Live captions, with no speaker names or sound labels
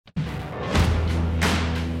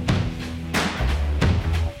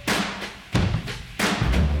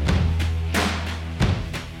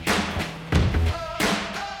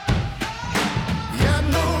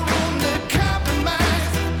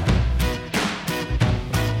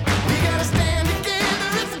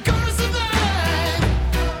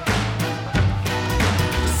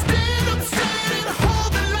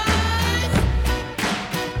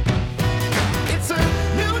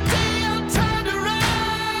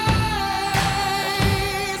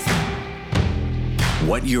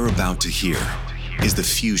What you're about to hear is the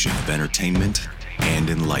fusion of entertainment and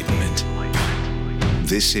enlightenment.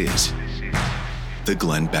 This is the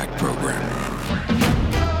Glenn Beck Program.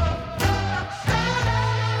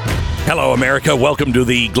 Hello, America. Welcome to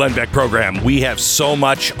the Glenn Beck Program. We have so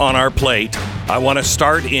much on our plate. I want to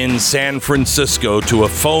start in San Francisco to a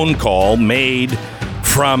phone call made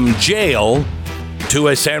from jail to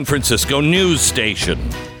a San Francisco news station.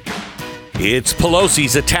 It's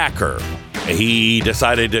Pelosi's attacker. He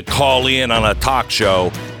decided to call in on a talk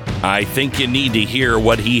show. I think you need to hear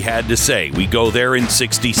what he had to say. We go there in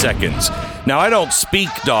 60 seconds. Now, I don't speak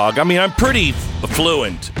dog. I mean, I'm pretty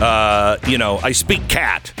fluent. I speak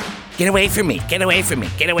cat. Get away from me. Get away from me.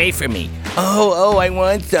 Get away from me. Oh, I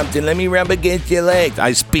want something. Let me rub against your legs.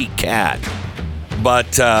 I speak cat.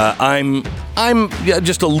 But I'm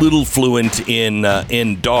just a little fluent in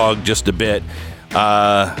dog, just a bit.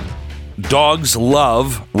 Dogs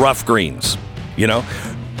love rough greens, you know.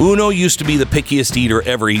 Uno used to be the pickiest eater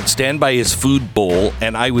ever. He'd stand by his food bowl,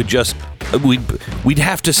 and I would we'd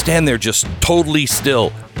have to stand there just totally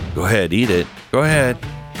still. Go ahead, eat it. Go ahead.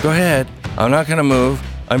 I'm not going to move.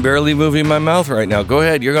 I'm barely moving my mouth right now. Go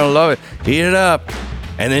ahead. You're going to love it. Eat it up.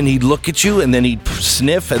 And then he'd look at you, and then he'd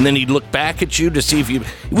sniff, and then he'd look back at you to see if you...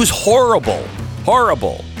 It was horrible.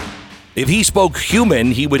 Horrible. If he spoke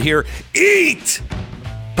human, he would hear, eat!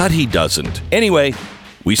 But he doesn't. Anyway,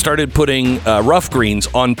 we started putting rough greens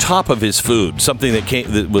on top of his food, something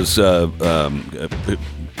that was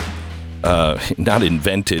not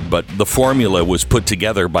invented, but the formula was put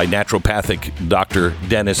together by naturopathic Dr.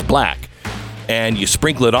 Dennis Black. And you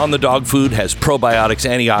sprinkle it on the dog food, has probiotics,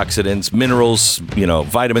 antioxidants, minerals,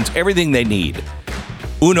 vitamins, everything they need.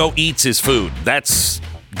 Uno eats his food. That's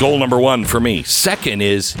goal number one for me. Second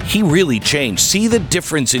is he really changed. See the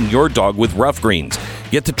difference in your dog with Rough Greens.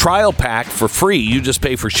 Get the trial pack for free. You just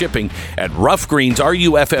pay for shipping at Rough Greens,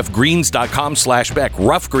 ruffgreens.com/Beck,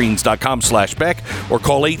 ruffgreens.com/Beck, or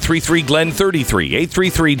call 833-GLEN-33,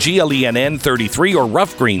 833-GLENN-33, or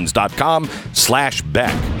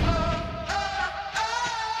ruffgreens.com/Beck.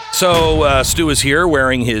 So Stu is here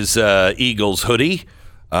wearing his Eagles hoodie.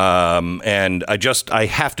 And I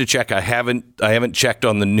have to check. I haven't checked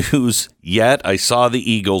on the news yet. I saw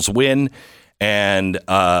the Eagles win, and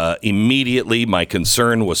immediately my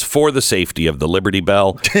concern was for the safety of the Liberty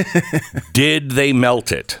Bell. Did they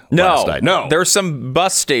melt it last night? No. There were some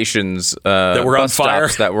bus stations that were on fire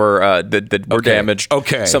that were damaged.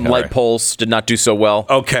 Okay, some light poles did not do so well.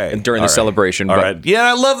 Okay, during the celebration. All right. Yeah,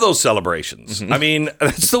 I love those celebrations. Mm-hmm. I mean,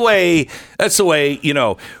 that's the way.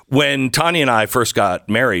 When Tanya and I first got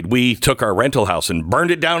married, we took our rental house and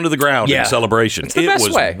burned it down to the ground in celebration. It's the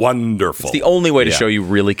best way. Wonderful. It's the only way to show you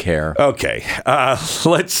really care. Okay,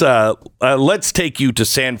 let's take you to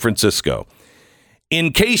San Francisco.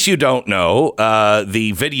 In case you don't know,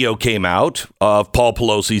 the video came out of Paul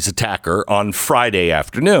Pelosi's attacker on Friday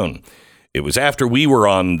afternoon. It was after we were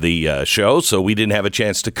on the show, so we didn't have a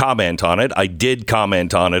chance to comment on it. I did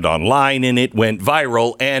comment on it online, and it went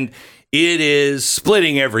viral, and it is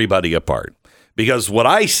splitting everybody apart. Because what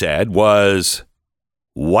I said was,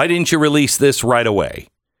 why didn't you release this right away?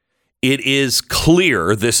 It is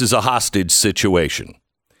clear this is a hostage situation.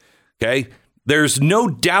 Okay? There's no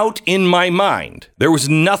doubt in my mind. There was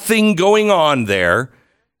nothing going on there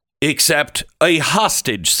except a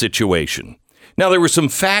hostage situation. Now, there were some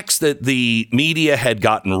facts that the media had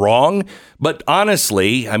gotten wrong, but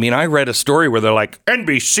honestly, I mean, I read a story where they're like,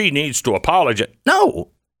 NBC needs to apologize.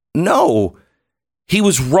 No, he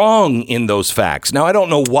was wrong in those facts. Now, I don't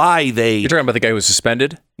know why they... You're talking about the guy who was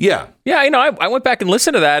suspended? Yeah. Yeah, I went back and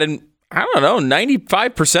listened to that, and I don't know,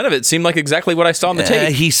 95% of it seemed like exactly what I saw on the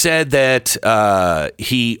tape. He said that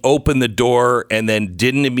he opened the door and then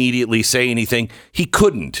didn't immediately say anything. He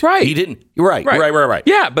couldn't. Right. He didn't. Right.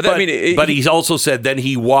 Yeah, but he also said then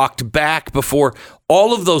he walked back before.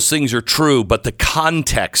 All of those things are true, but the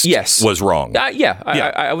context was wrong.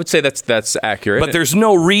 I would say that's accurate. But there's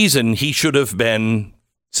no reason he should have been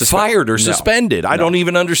fired or suspended. I don't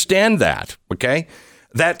even understand that. Okay.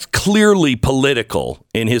 That's clearly political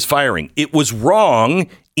in his firing. It was wrong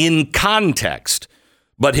in context,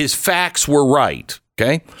 but his facts were right.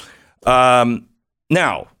 Okay.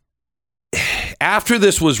 Now, after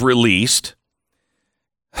this was released,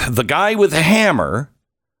 the guy with the hammer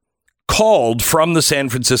called from the San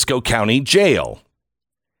Francisco County Jail.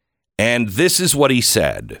 And this is what he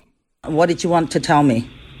said. What did you want to tell me?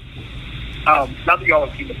 Now that you all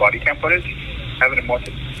have seen the body cam footage, I have an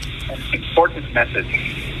important message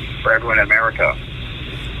for everyone in America.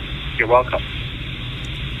 You're welcome.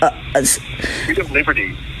 Freedom of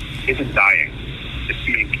liberty isn't dying. It's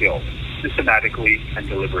being killed, systematically and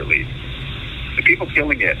deliberately. The people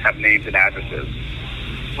killing it have names and addresses.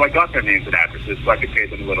 So I got their names and addresses so I could pay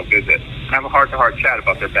them a little visit and have a heart-to-heart chat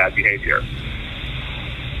about their bad behavior.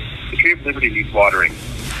 The tree of liberty needs watering.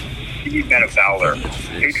 You need men of valor,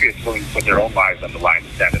 patriots willing to put their own lives on the line to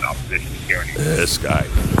stand in opposition to tyranny. This guy.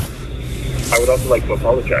 I would also like to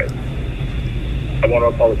apologize. I want to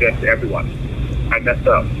apologize to everyone. I messed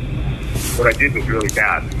up. What I did was really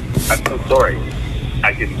bad. I'm so sorry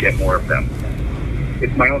I didn't get more of them.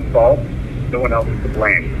 It's my own fault. No one else is to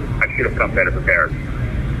blame. I should have come better prepared.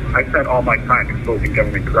 I spent all my time exposing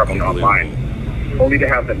government corruption online, only to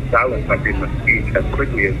have them silence my freedom of speech as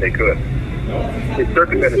quickly as they could. They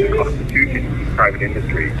circumvented the Constitution and private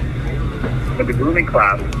industry. When the ruling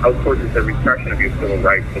class outsources their repression of your civil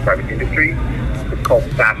rights to private industry, it's called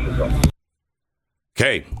fascism.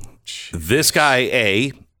 Okay, this guy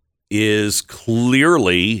A is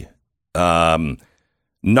clearly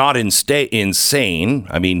not insane.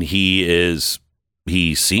 I mean, he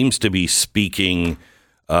seems to be speaking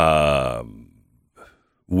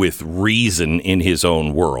with reason in his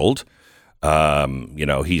own world.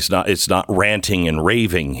 It's not ranting and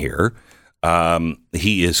raving here.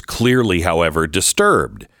 He is clearly, however,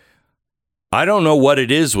 disturbed. I don't know what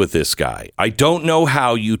it is with this guy. I don't know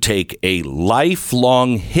how you take a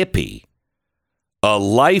lifelong hippie, a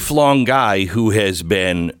lifelong guy who has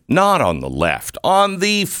been not on the left, on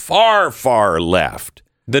the far, far left.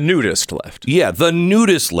 The nudist left. Yeah, the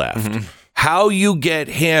nudist left. Mm-hmm. How you get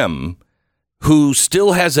him, who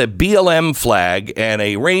still has a BLM flag and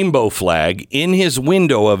a rainbow flag in his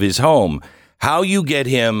window of his home, how you get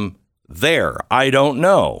him there, I don't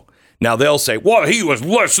know. Now, they'll say, well, he was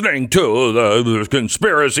listening to the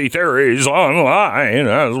conspiracy theories online.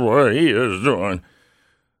 That's what he is doing.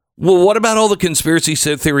 Well, what about all the conspiracy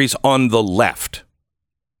theories on the left?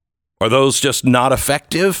 Are those just not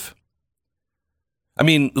effective? I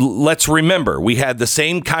mean, let's remember, we had the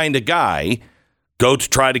same kind of guy go to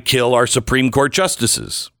try to kill our Supreme Court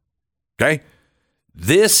justices. Okay?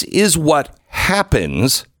 This is what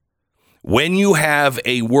happens when you have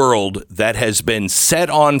a world that has been set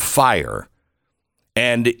on fire,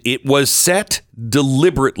 and it was set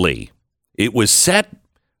deliberately. It was set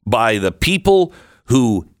by the people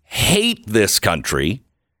who hate this country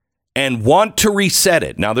and want to reset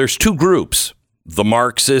it. Now, there's two groups, the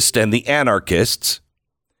Marxists and the anarchists.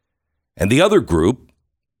 And the other group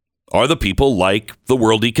are the people like the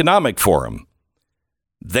World Economic Forum.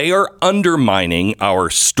 They are undermining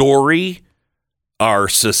our story, our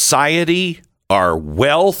society, our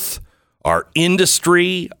wealth, our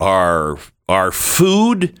industry, our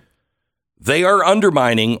food. They are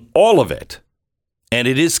undermining all of it. And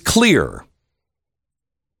it is clear.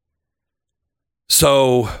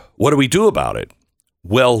 So what do we do about it?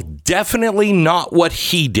 Well, definitely not what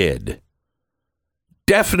he did.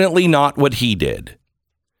 Definitely not what he did.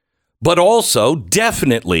 But also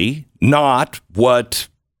definitely not what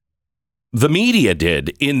the media did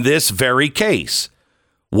in this very case.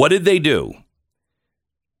 What did they do?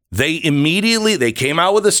 They came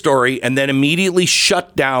out with a story and then immediately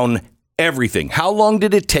shut down everything. How long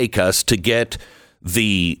did it take us to get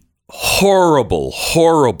the horrible,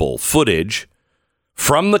 horrible footage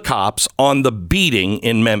from the cops on the beating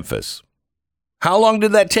in Memphis? How long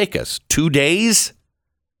did that take us? 2 days?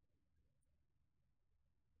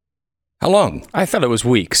 How long? I thought it was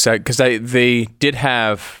weeks because they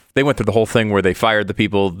went through the whole thing where they fired the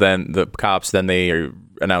people, then the cops, then they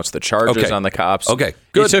announced the charges on the cops. Okay,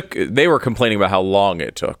 good. They were complaining about how long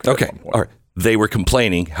it took. Okay, all right. They were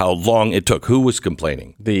complaining how long it took. Who was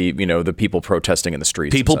complaining? The people protesting in the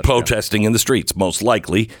streets. People protesting in the streets, most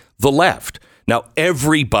likely the left. Now,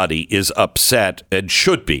 everybody is upset and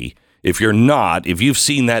should be. If you've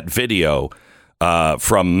seen that video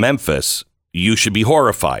from Memphis, you should be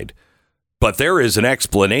horrified. But there is an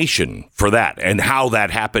explanation for that and how that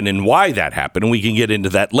happened and why that happened. And we can get into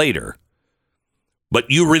that later. But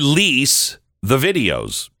you release the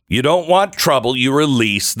videos. You don't want trouble. You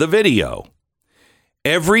release the video.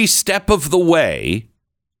 Every step of the way,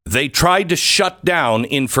 they tried to shut down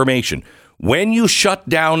information. When you shut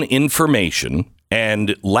down information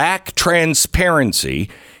and lack transparency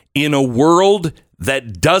in a world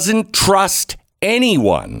that doesn't trust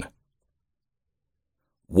anyone,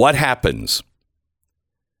 what happens?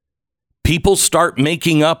 People start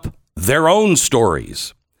making up their own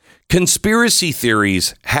stories. Conspiracy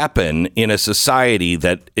theories happen in a society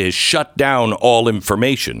that is shut down all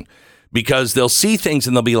information because they'll see things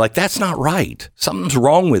and they'll be like, that's not right. Something's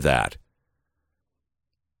wrong with that.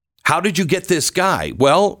 How did you get this guy?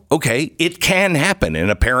 Well, okay, it can happen. And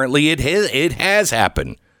apparently it has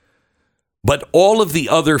happened. But all of the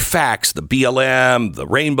other facts, the BLM, the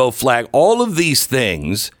rainbow flag, all of these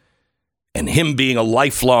things, and him being a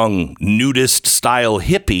lifelong nudist-style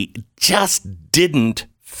hippie, just didn't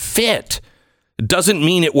fit. It doesn't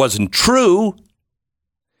mean it wasn't true.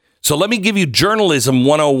 So let me give you Journalism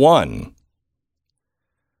 101.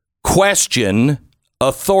 Question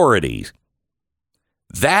authority.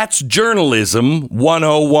 That's Journalism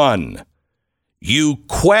 101. You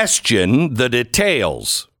question the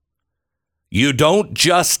details. You don't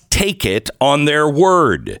just take it on their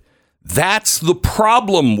word. That's the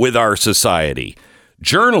problem with our society.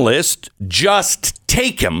 Journalists just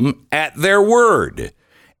take them at their word.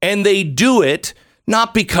 And they do it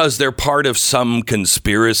not because they're part of some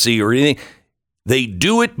conspiracy or anything. They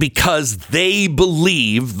do it because they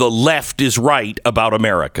believe the left is right about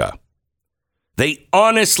America. They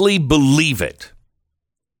honestly believe it.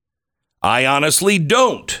 I honestly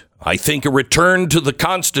don't. I think a return to the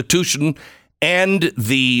Constitution and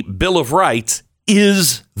the Bill of Rights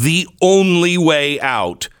is the only way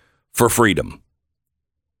out for freedom.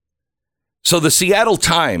 So the Seattle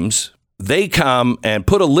Times, they come and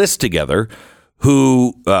put a list together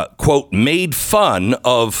who, quote, made fun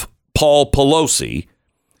of Paul Pelosi.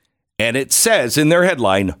 And it says in their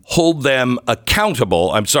headline, hold them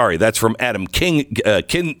accountable. I'm sorry, that's from Adam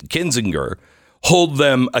Kinzinger. Hold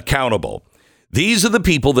them accountable. These are the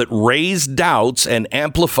people that raised doubts and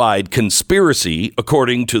amplified conspiracy,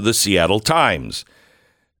 according to the Seattle Times.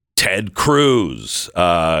 Ted Cruz,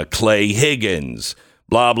 Clay Higgins,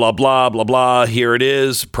 blah, blah, blah, blah, blah. Here it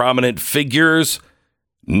is. Prominent figures.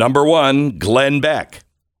 Number one, Glenn Beck.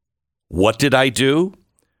 What did I do?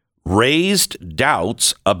 Raised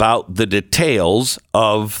doubts about the details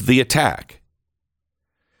of the attack.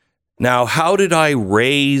 Now, how did I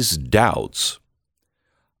raise doubts?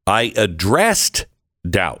 I addressed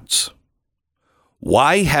doubts.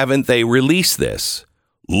 Why haven't they released this?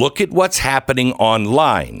 Look at what's happening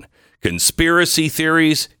online. Conspiracy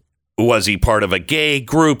theories. Was he part of a gay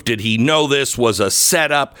group? Did he know this was a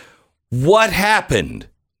setup? What happened?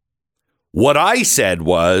 What I said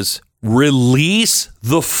was, release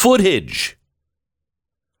the footage.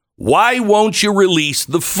 Why won't you release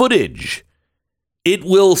the footage? It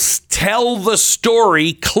will tell the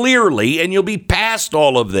story clearly, and you'll be past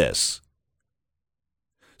all of this.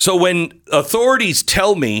 So when authorities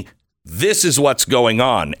tell me this is what's going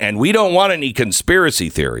on, and we don't want any conspiracy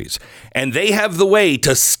theories, and they have the way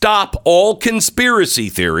to stop all conspiracy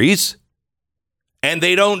theories, and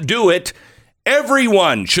they don't do it,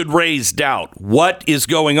 everyone should raise doubt. What is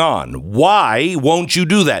going on? Why won't you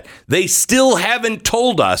do that? They still haven't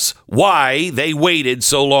told us why they waited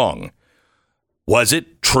so long. Was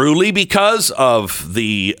it truly because of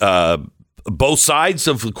the both sides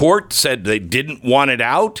of the court said they didn't want it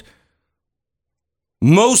out?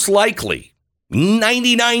 Most likely,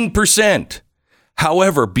 99%.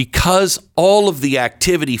 However, because all of the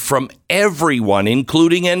activity from everyone,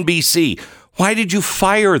 including NBC, why did you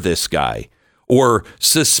fire this guy or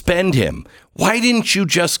suspend him? Why didn't you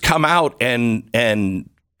just come out and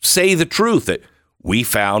say the truth that we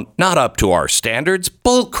found not up to our standards?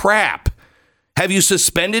 Bull crap. Have you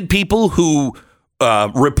suspended people who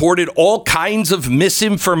reported all kinds of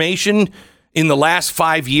misinformation in the last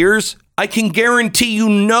 5 years? I can guarantee you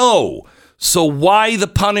no. So why the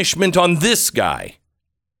punishment on this guy?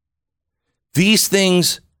 These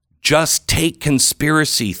things just take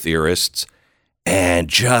conspiracy theorists and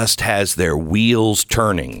just has their wheels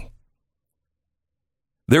turning.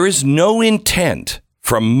 There is no intent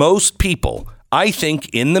from most people, I think,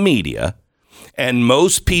 in the media and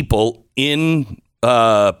most people in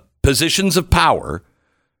positions of power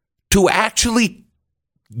to actually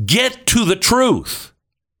get to the truth.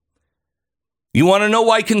 You want to know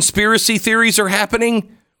why conspiracy theories are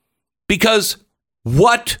happening? Because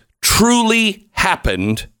what truly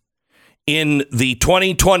happened in the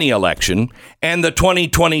 2020 election and the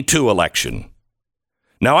 2022 election.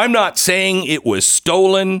 Now, I'm not saying it was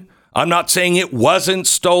stolen. I'm not saying it wasn't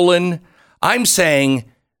stolen. I'm saying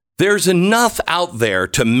there's enough out there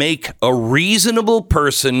to make a reasonable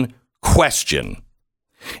person question.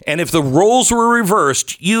 And if the roles were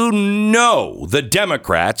reversed, you know the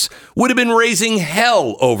Democrats would have been raising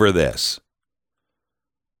hell over this.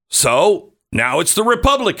 So now it's the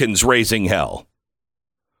Republicans raising hell.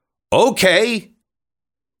 Okay.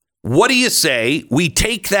 What do you say we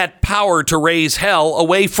take that power to raise hell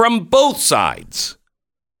away from both sides?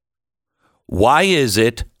 Why is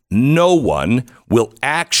it no one will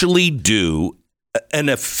actually do an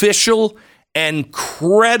official and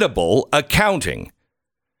credible accounting?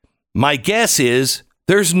 My guess is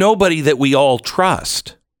there's nobody that we all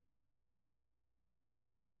trust.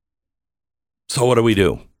 So what do we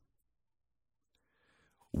do?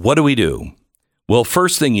 What do we do? Well,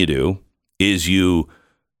 first thing you do is you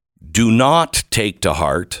do not take to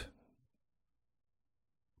heart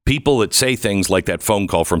people that say things like that phone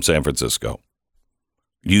call from San Francisco.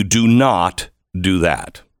 You do not do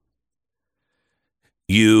that.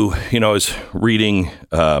 I was reading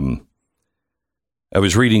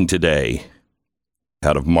today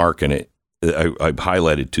out of Mark, and I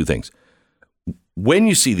highlighted two things. When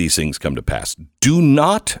you see these things come to pass, do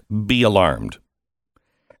not be alarmed.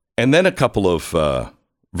 And then a couple of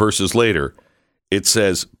verses later, it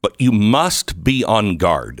says, but you must be on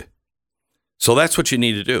guard. So that's what you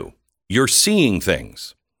need to do. You're seeing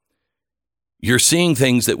things. You're seeing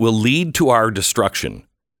things that will lead to our destruction.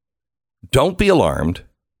 Don't be alarmed.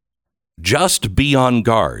 Just be on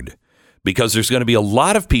guard, because there's going to be a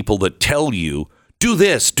lot of people that tell you, do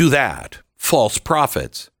this, do that. False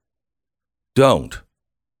prophets. Don't.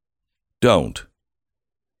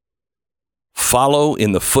 Follow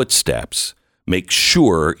in the footsteps. Make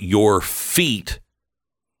sure your feet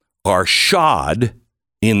are shod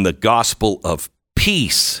in the gospel of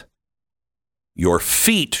peace. Your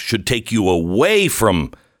feet should take you away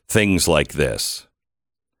from things like this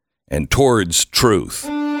and towards truth.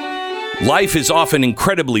 Life is often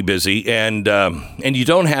incredibly busy, and you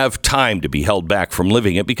don't have time to be held back from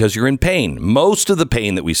living it because you're in pain. Most of the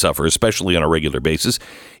pain that we suffer, especially on a regular basis,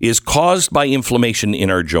 is caused by inflammation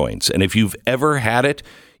in our joints. And if you've ever had it,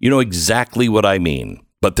 you know exactly what I mean.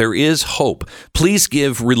 But there is hope. Please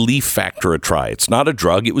give Relief Factor a try. It's not a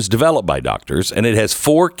drug. It was developed by doctors, and it has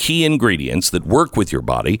 4 key ingredients that work with your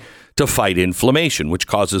body to fight inflammation, which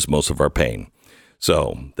causes most of our pain.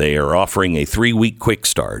 So they are offering a 3-week quick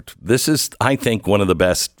start. This is, I think, one of the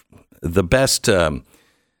best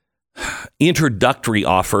introductory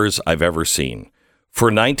offers I've ever seen.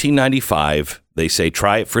 For $19.95, they say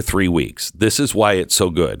try it for 3 weeks. This is why it's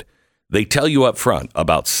so good. They tell you up front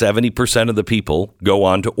about 70% of the people go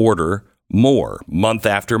on to order more month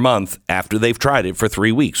after month after they've tried it for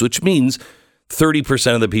 3 weeks, which means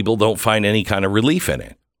 30% of the people don't find any kind of relief in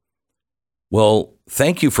it. Well,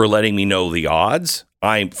 thank you for letting me know the odds.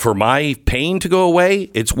 For my pain to go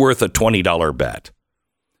away, it's worth a $20 bet.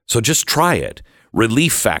 So just try it.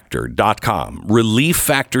 ReliefFactor.com.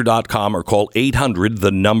 ReliefFactor.com, or call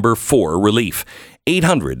 800-4-RELIEF.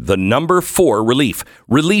 800-4-RELIEF.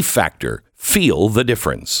 Relief Factor. Feel the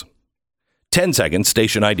difference. 10 seconds,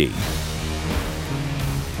 station ID.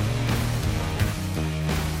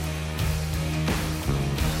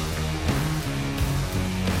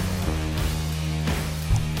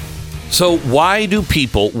 So why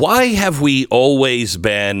have we always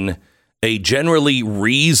been a generally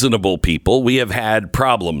reasonable people? We have had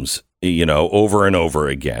problems, over and over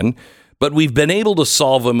again, but we've been able to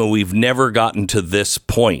solve them, and we've never gotten to this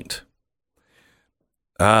point.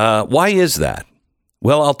 Why is that?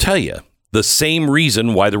 Well, I'll tell you. The same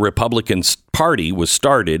reason why the Republican Party was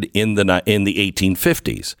started in the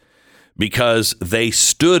 1850s, because they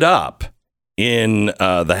stood up in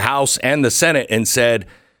the House and the Senate and said,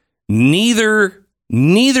 neither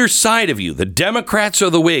side of you, the Democrats or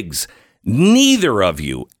the Whigs, neither of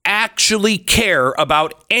you actually care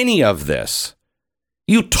about any of this.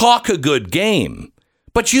 You talk a good game,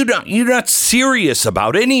 but you're not serious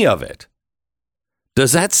about any of it.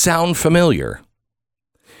 Does that sound familiar?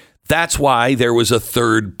 That's why there was a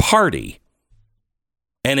third party,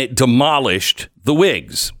 and it demolished the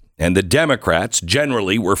Whigs, and the Democrats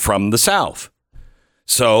generally were from the South.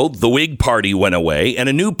 So the Whig Party went away, and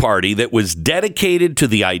a new party that was dedicated to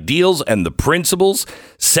the ideals and the principles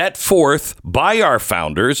set forth by our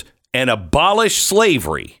founders and abolish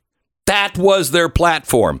slavery. That was their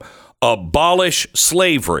platform. Abolish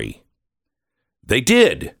slavery. They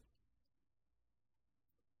did.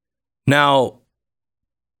 Now,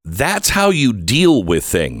 that's how you deal with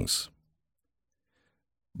things.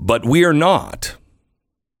 But we are not.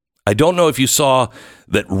 I don't know if you saw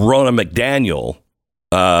that Ronna McDaniel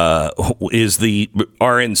is the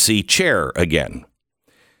RNC chair again.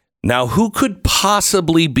 Now, who could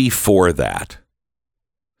possibly be for that?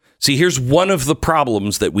 See, here's one of the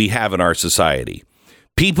problems that we have in our society.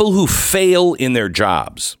 People who fail in their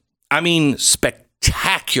jobs. I mean,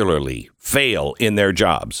 spectacularly fail in their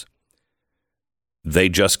jobs. They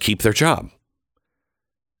just keep their job.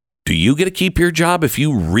 Do you get to keep your job if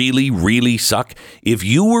you really, really suck? If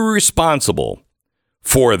you were responsible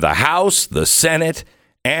for the House, the Senate,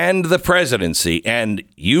 and the presidency, and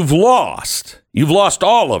you've lost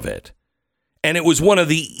all of it, and it was one of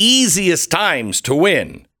the easiest times to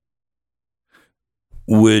win,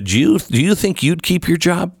 do you think you'd keep your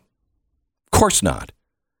job? Of course not.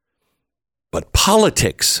 But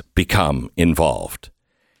politics become involved.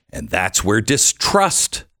 And that's where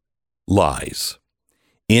distrust lies.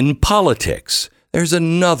 In politics, there's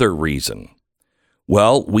another reason.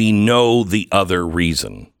 Well, we know the other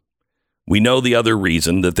reason. We know the other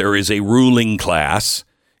reason that there is a ruling class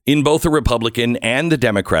in both the Republican and the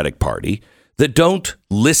Democratic Party that don't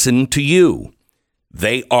listen to you.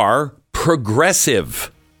 They are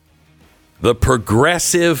progressive. The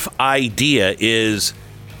progressive idea is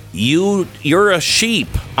you're a sheep.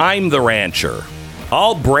 I'm the rancher.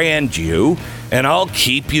 I'll brand you and I'll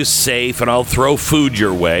keep you safe and I'll throw food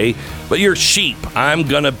your way. But you're sheep. I'm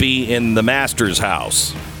going to be in the master's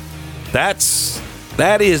house.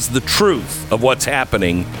 That is the truth of what's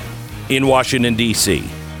happening in Washington, D.C.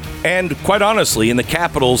 And quite honestly, in the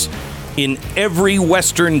capitals in every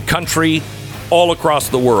Western country all across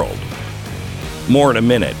the world. More in a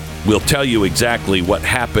minute. We'll tell you exactly what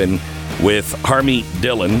happened with Harmeet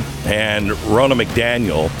Dillon and Ronna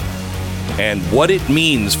McDaniel and what it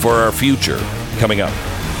means for our future coming up.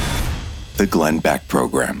 The Glenn Beck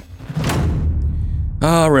Program.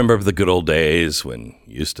 I remember the good old days when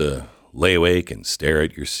you used to lay awake and stare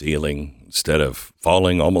at your ceiling instead of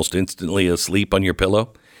falling almost instantly asleep on your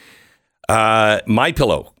pillow. My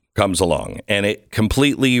Pillow comes along and it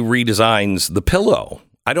completely redesigns the pillow.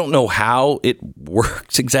 I don't know how it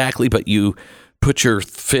works exactly, but you put your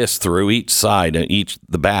fist through each side and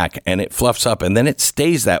the back and it fluffs up and then it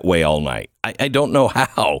stays that way all night. I don't know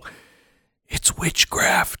how. It's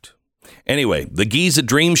witchcraft. Anyway, the Giza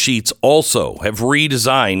Dream Sheets also have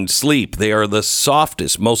redesigned sleep. They are the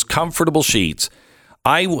softest, most comfortable sheets.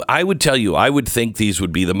 I would tell you, I would think these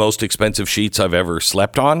would be the most expensive sheets I've ever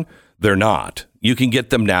slept on. They're not. You can get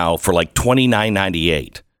them now for like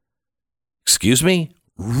 $29.98. Excuse me?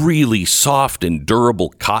 Really soft and durable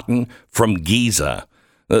cotton from Giza.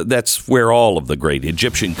 That's where all of the great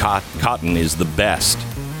Egyptian cotton is the best.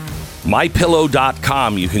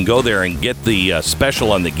 MyPillow.com. You can go there and get the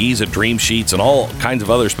special on the Giza Dream Sheets and all kinds of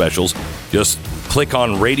other specials. Just click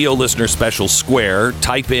on Radio Listener Special Square,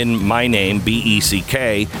 type in my name,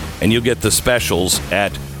 BECK, and you'll get the specials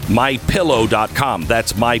at MyPillow.com.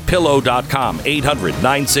 That's MyPillow.com.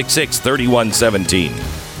 800-966-3117.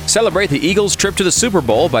 Celebrate the Eagles' trip to the Super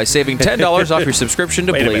Bowl by saving $10 off your subscription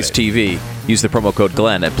to Blaze TV. Use the promo code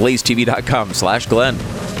Glenn at blazetv.com/Glenn.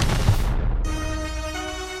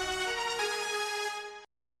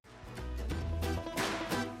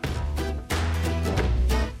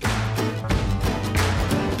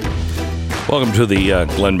 Welcome to the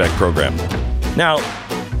Glenn Beck program. Now,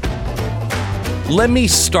 let me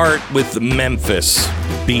start with the Memphis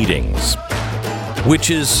beatings,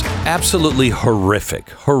 which is absolutely horrific.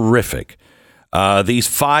 These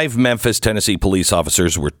 5 Memphis, Tennessee police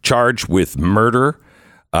officers were charged with murder,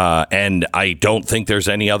 and I don't think there's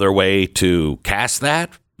any other way to cast that.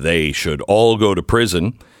 They should all go to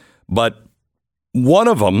prison. But one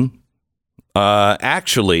of them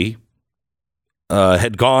actually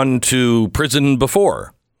had gone to prison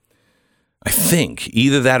before. I think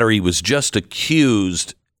either that or he was just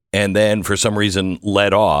accused and then for some reason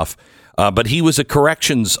let off. But he was a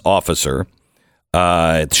corrections officer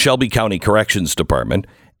at Shelby County Corrections Department,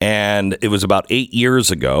 and it was about 8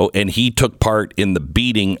 years ago, and he took part in the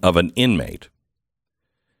beating of an inmate.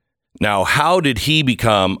 Now, how did he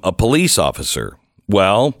become a police officer?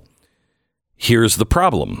 Well, here's the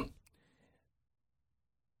problem.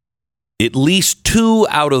 At least 2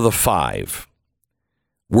 out of the 5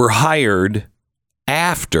 were hired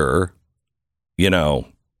after,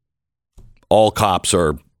 all cops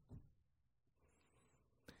are.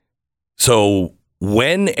 So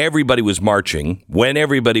when everybody was marching, when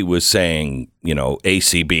everybody was saying,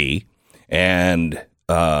 ACB, and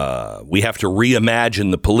we have to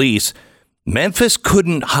reimagine the police, Memphis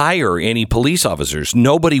couldn't hire any police officers.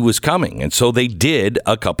 Nobody was coming. And so they did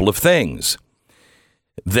a couple of things.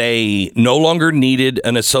 They no longer needed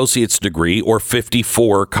an associate's degree or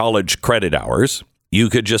 54 college credit hours. You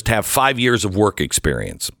could just have 5 years of work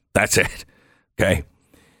experience. That's it. Okay.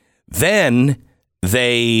 Then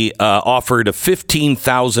they offered a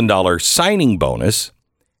 $15,000 signing bonus,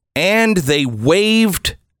 and they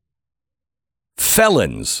waived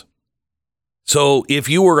felons. So if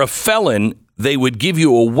you were a felon, they would give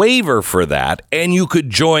you a waiver for that, and you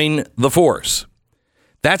could join the force.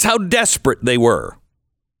 That's how desperate they were.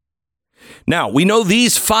 Now, we know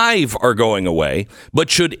these 5 are going away, but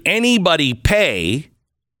should anybody pay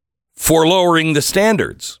for lowering the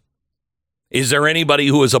standards? Is there anybody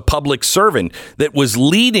who is a public servant that was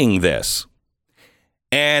leading this?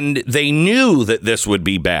 And they knew that this would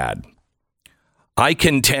be bad. I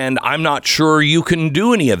contend I'm not sure you can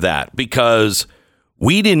do any of that because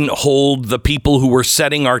We didn't hold the people who were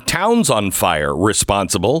setting our towns on fire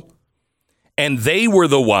responsible. And they were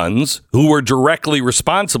the ones who were directly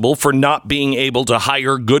responsible for not being able to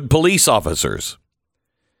hire good police officers.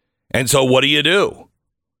 And so what do you do?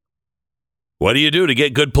 What do you do to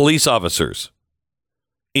get good police officers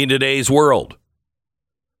in today's world?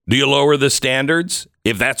 Do you lower the standards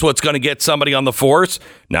if that's what's going to get somebody on the force?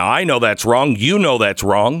 Now, I know that's wrong. You know that's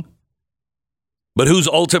wrong. But who's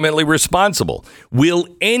ultimately responsible? Will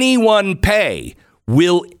anyone pay?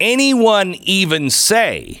 Will anyone even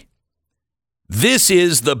say, this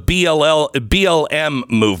is the BLM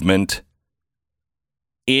movement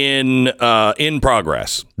in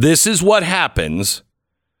progress? This is what happens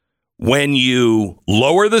when you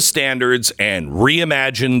lower the standards and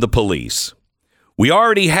reimagine the police. We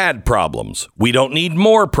already had problems. We don't need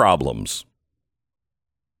more problems.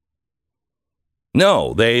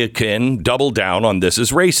 No, they can double down on this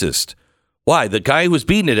is racist. Why? The guy who was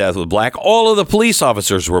beaten to death was black. All of the police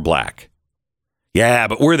officers were black. Yeah,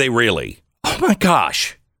 but were they really? Oh my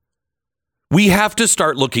gosh. We have to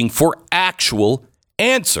start looking for actual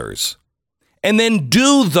answers and then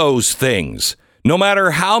do those things. No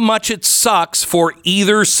matter how much it sucks for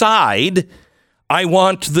either side, I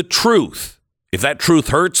want the truth. If that truth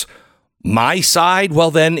hurts my side,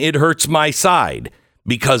 well, then it hurts my side.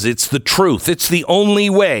 Because it's the truth. It's the only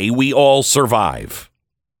way we all survive.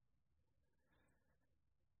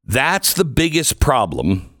 That's the biggest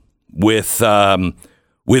problem with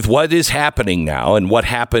what is happening now and what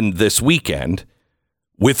happened this weekend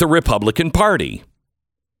with the Republican Party.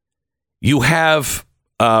 You have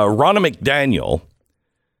Ronna McDaniel,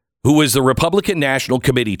 who is the Republican National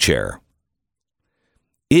Committee chair.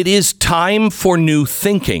 It is time for new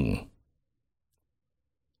thinking.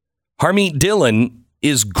 Harmeet Dillon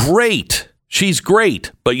is great. She's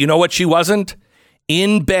great. But you know what she wasn't?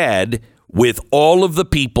 In bed with all of the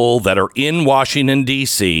people that are in Washington,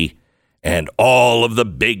 D.C. and all of the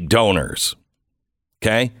big donors.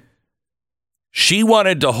 Okay? She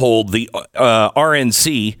wanted to hold the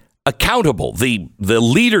RNC accountable, the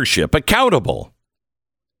leadership accountable.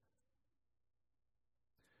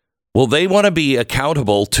 Well, they want to be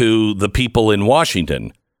accountable to the people in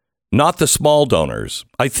Washington, not the small donors.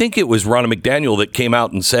 I think it was Ronna McDaniel that came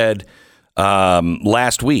out and said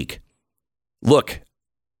last week, look,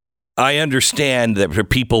 I understand that for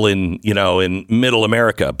people in middle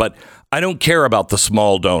America, but I don't care about the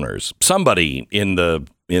small donors. Somebody in the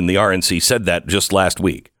RNC said that just last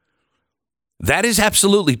week. That is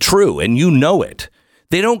absolutely true, and you know it.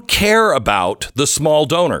 They don't care about the small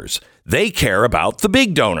donors. They care about the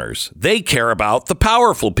big donors. They care about the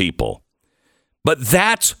powerful people. But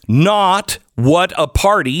that's not what a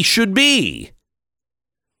party should be.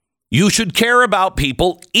 You should care about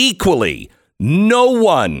people equally. No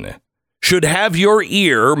one should have your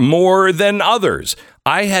ear more than others.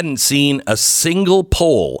 I hadn't seen a single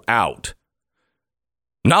poll out,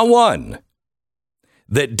 not one,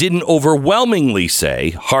 that didn't overwhelmingly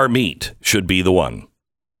say Harmeet should be the one.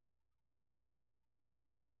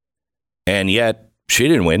 And yet, she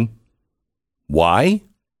didn't win. Why?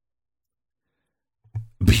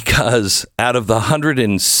 Because out of the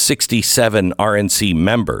 167 RNC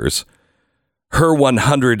members, her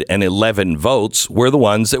 111 votes were the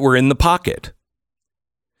ones that were in the pocket.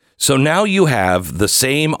 So now you have the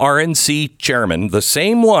same RNC chairman, the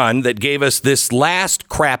same one that gave us this last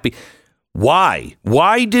crappy. Why?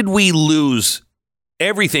 Why did we lose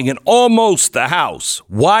everything in almost the House?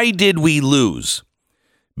 Why did we lose?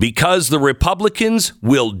 Because the Republicans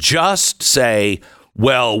will just say,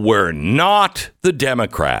 well, we're not the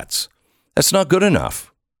Democrats. That's not good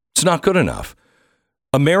enough. It's not good enough.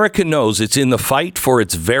 America knows it's in the fight for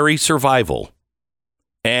its very survival.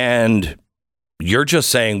 And you're just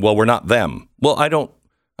saying, well, we're not them. Well,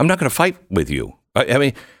 I'm not going to fight with you. I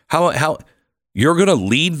mean, how you're going to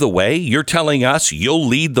lead the way? You're telling us you'll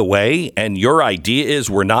lead the way and your idea is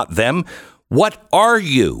we're not them? What are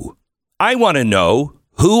you? I want to know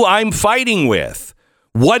who I'm fighting with.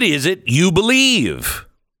 What is it you believe?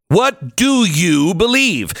 What do you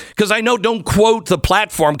believe? Because I know, don't quote the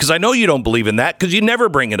platform, because I know you don't believe in that, because you never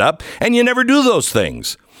bring it up and you never do those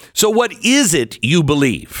things. So what is it you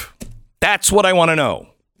believe? That's what I want to know.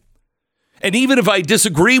 And even if I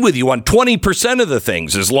disagree with you on 20% of the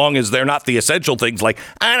things, as long as they're not the essential things, like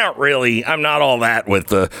I'm not all that with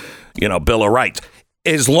the, Bill of Rights.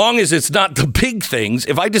 As long as it's not the big things,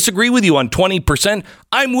 if I disagree with you on 20%,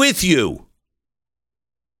 I'm with you.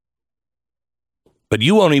 But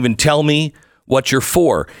you won't even tell me what you're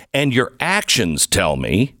for. And your actions tell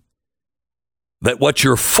me that what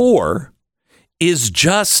you're for is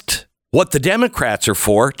just what the Democrats are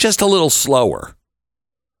for, just a little slower.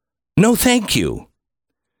 No, thank you.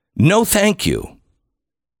 No, thank you.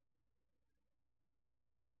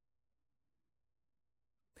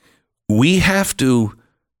 We have to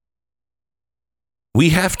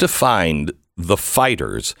find the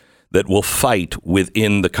fighters that will fight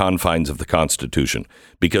within the confines of the Constitution,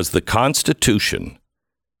 because the Constitution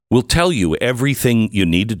will tell you everything you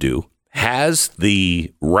need to do, has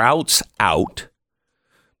the routes out.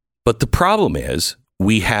 But the problem is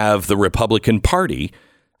we have the Republican Party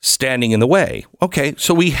standing in the way. Okay,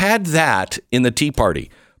 so we had that in the Tea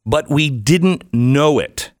Party, but we didn't know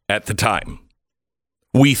it at the time.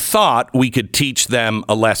 We thought we could teach them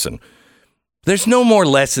a lesson. There's no more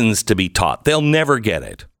lessons to be taught. They'll never get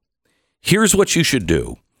it. Here's what you should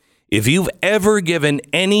do. If you've ever given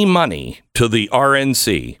any money to the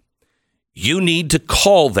RNC, you need to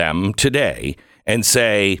call them today and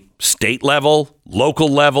say, state level, local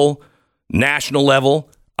level, national level,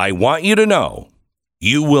 I want you to know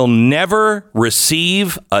you will never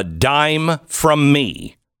receive a dime from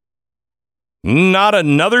me. Not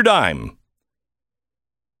another dime.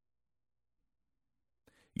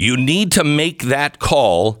 You need to make that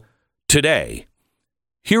call today.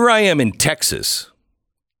 Here I am in Texas.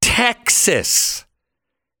 Texas.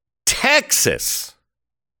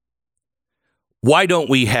 Why don't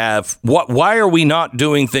we have, why are we not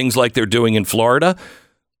doing things like they're doing in Florida?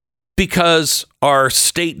 Because our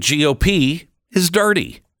state GOP is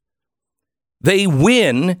dirty. They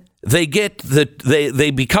win, they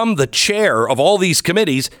become the chair of all these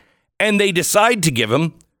committees, and they decide to give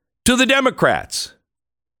them to the Democrats.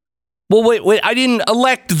 Well, wait, I didn't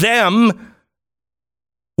elect them.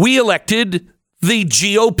 We elected the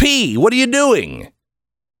GOP. What are you doing?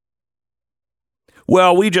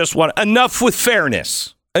 Well, we just want enough with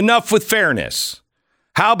fairness. Enough with fairness.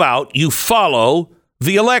 How about you follow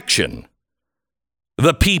the election?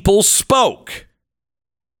 The people spoke.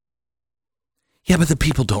 Yeah, but the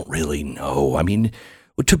people don't really know. I mean,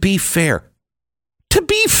 to be fair,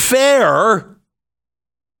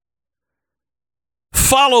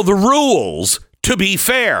 follow the rules to be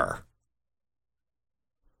fair.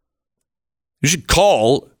 You should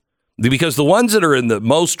call, because the ones that are in the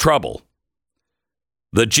most trouble,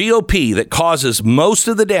 the GOP that causes most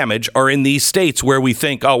of the damage, are in these states where we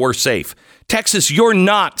think, oh, we're safe. Texas, you're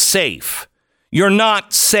not safe. You're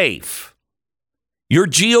not safe. Your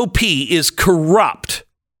GOP is corrupt.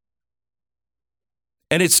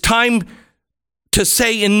 And it's time to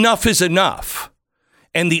say enough is enough.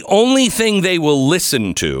 And the only thing they will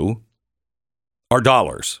listen to are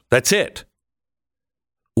dollars. That's it.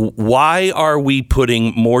 Why are we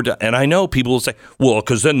putting more? And I know people will say, well,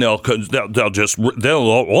 because then they'll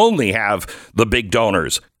only have the big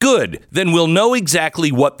donors. Good. Then we'll know exactly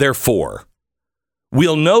what they're for.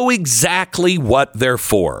 We'll know exactly what they're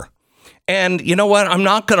for. And you know what? I'm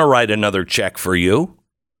not going to write another check for you.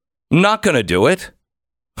 I'm not going to do it.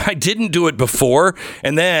 I didn't do it before.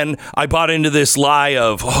 And then I bought into this lie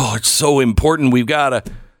of, oh, it's so important. We've got to.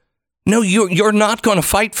 No, you're not going to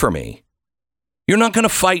fight for me. You're not going to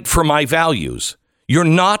fight for my values. You're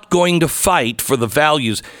not going to fight for the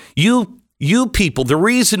values. You people, the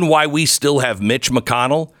reason why we still have Mitch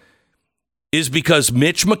McConnell is because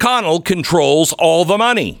Mitch McConnell controls all the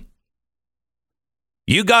money.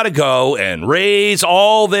 You got to go and raise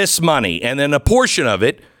all this money, and then a portion of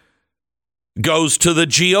it goes to the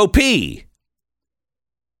GOP.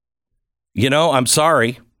 You know, I'm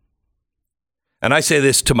sorry. And I say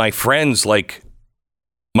this to my friends like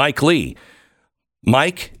Mike Lee.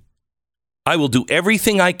 Mike, I will do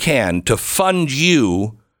everything I can to fund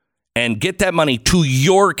you and get that money to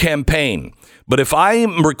your campaign. But if I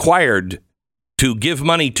am required to give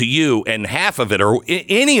money to you and half of it or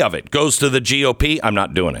any of it goes to the GOP, I'm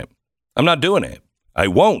not doing it. I'm not doing it. I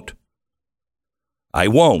won't.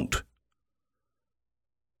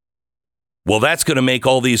 Well, that's going to make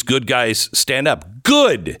all these good guys stand up.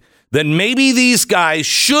 Good. Then maybe these guys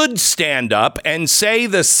should stand up and say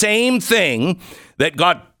the same thing that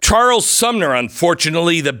got Charles Sumner,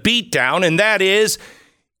 unfortunately, the beatdown, and that is,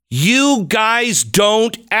 you guys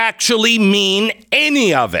don't actually mean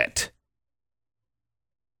any of it.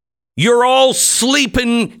 You're all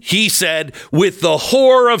sleeping, he said, with the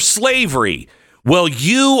whore of slavery. Well,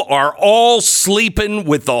 you are all sleeping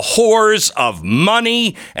with the whores of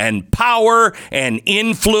money and power and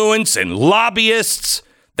influence and lobbyists.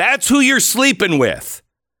 That's who you're sleeping with.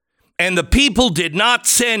 And the people did not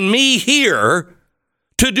send me here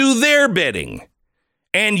to do their bidding.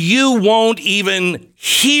 And you won't even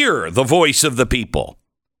hear the voice of the people.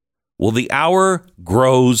 Well, the hour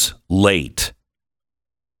grows late.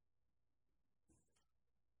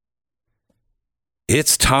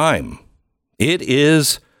 It's time. It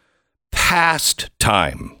is past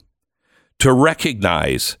time to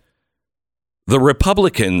recognize the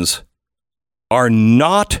Republicans are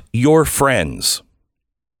not your friends.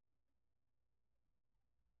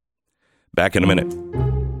 Back in a minute.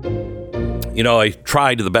 You know, I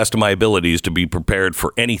tried to the best of my abilities to be prepared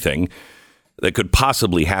for anything that could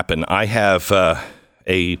possibly happen. I have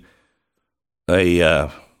a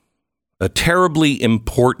terribly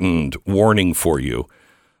important warning for you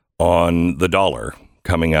on the dollar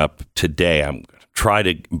coming up today. I'm going to try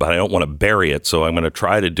to, but I don't want to bury it, so I'm going to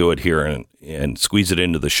try to do it here and squeeze it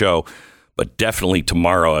into the show. But definitely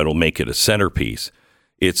tomorrow, it'll make it a centerpiece.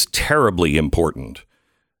 It's terribly important.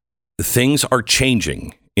 Things are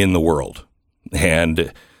changing in the world,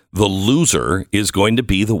 and the loser is going to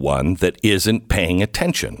be the one that isn't paying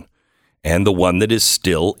attention and the one that is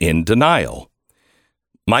still in denial.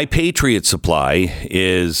 My Patriot Supply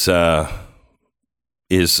is a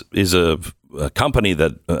company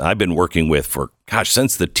that I've been working with for,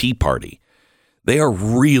 since the Tea Party. They are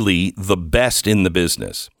really the best in the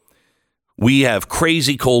business. We have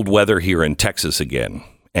crazy cold weather here in Texas again.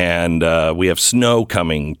 And we have snow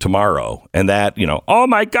coming tomorrow. And that, oh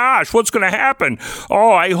my gosh, what's going to happen?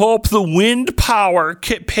 Oh, I hope the wind power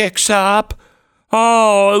picks up.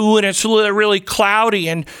 Oh, when it's really cloudy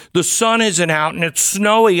and the sun isn't out and it's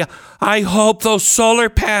snowy, I hope those solar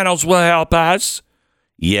panels will help us.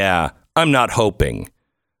 Yeah, I'm not hoping.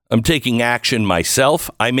 I'm taking action myself.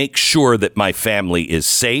 I make sure that my family is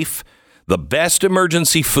safe. The best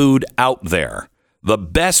emergency food out there, the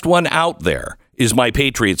best one out there, is My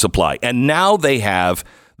Patriot Supply. And now they have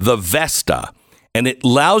the Vesta, and it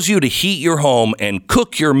allows you to heat your home and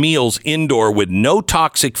cook your meals indoor with no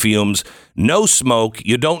toxic fumes, no smoke.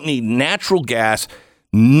 You don't need natural gas,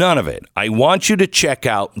 none of it. I want you to check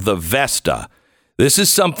out the Vesta. This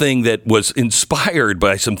is something that was inspired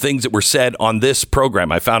by some things that were said on this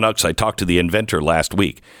program. I found out because I talked to the inventor last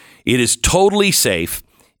week. It is totally safe.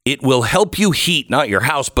 It will help you heat, not your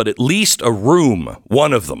house, but at least a room,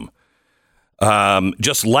 one of them.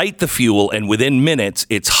 Just light the fuel, and within minutes,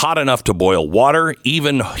 it's hot enough to boil water,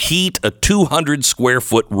 even heat a 200 square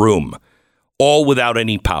foot room, all without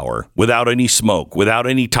any power, without any smoke, without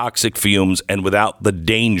any toxic fumes, and without the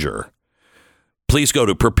danger. Please go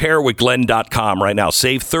to preparewithglenn.com right now.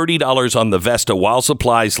 Save $30 on the Vesta while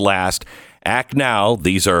supplies last. Act now.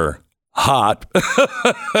 These are hot.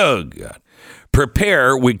 Oh, God.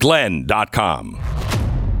 Preparewithglenn.com.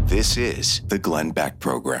 This is the Glenn Beck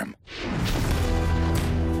Program.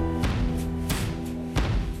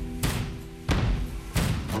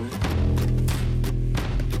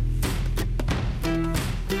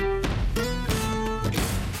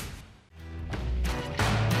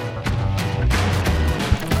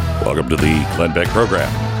 Welcome to the Glenn Beck Program.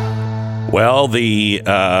 Well, the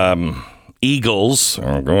Eagles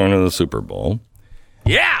are going to the Super Bowl.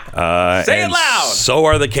 Yeah! Say it loud! So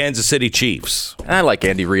are the Kansas City Chiefs. I like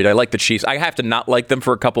Andy Reid. I like the Chiefs. I have to not like them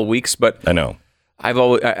for a couple weeks, but I know.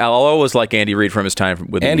 I'll always like Andy Reid from his time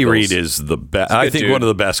with Andy the Reid is the best. I think one of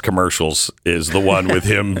the best commercials is the one with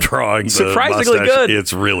him drawing the surprisingly mustache. Good.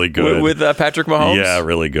 It's really good with Patrick Mahomes. Yeah,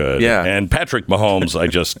 really good. Yeah, and Patrick Mahomes, I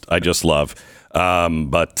just love.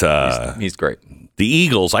 But he's great. The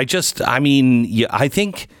Eagles, I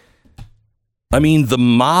think the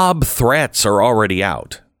mob threats are already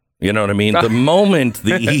out. You know what I mean? The moment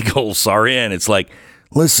the Eagles are in, it's like,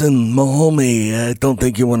 listen, Mahomie, I don't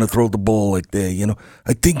think you want to throw the ball like that.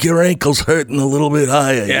 I think your ankle's hurting a little bit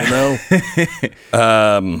higher,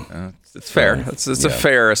 It's fair. It's a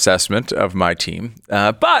fair assessment of my team.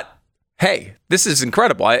 But, hey, this is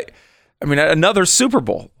incredible. I mean, another Super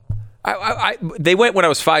Bowl. They went when I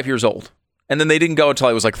was 5 years old, and then they didn't go until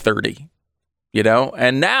I was like 30,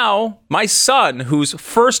 And now my son, whose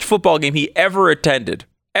first football game he ever attended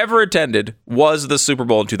was the Super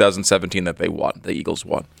Bowl in 2017 that they won. The Eagles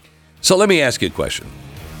won. So let me ask you a question.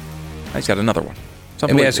 I just got another one.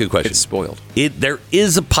 Let me ask you a question. It's spoiled. There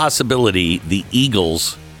is a possibility the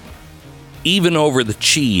Eagles, even over the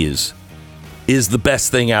cheese, is the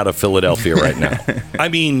best thing out of Philadelphia right now. I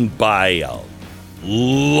mean, by a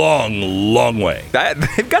long way.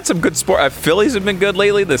 They've got some good sport. Phillies have been good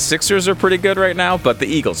lately. The Sixers are pretty good right now, but the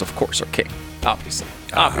Eagles, of course, are king. Obviously.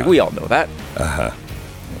 We all know that.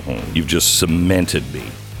 You've just cemented me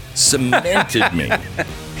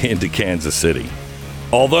into Kansas City.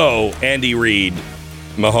 Although Andy Reid,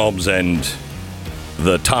 Mahomes, and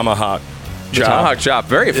the tomahawk chop,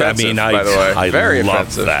 very offensive. by the way, very love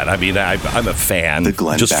offensive. that. I'm a fan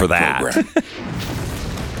just for that.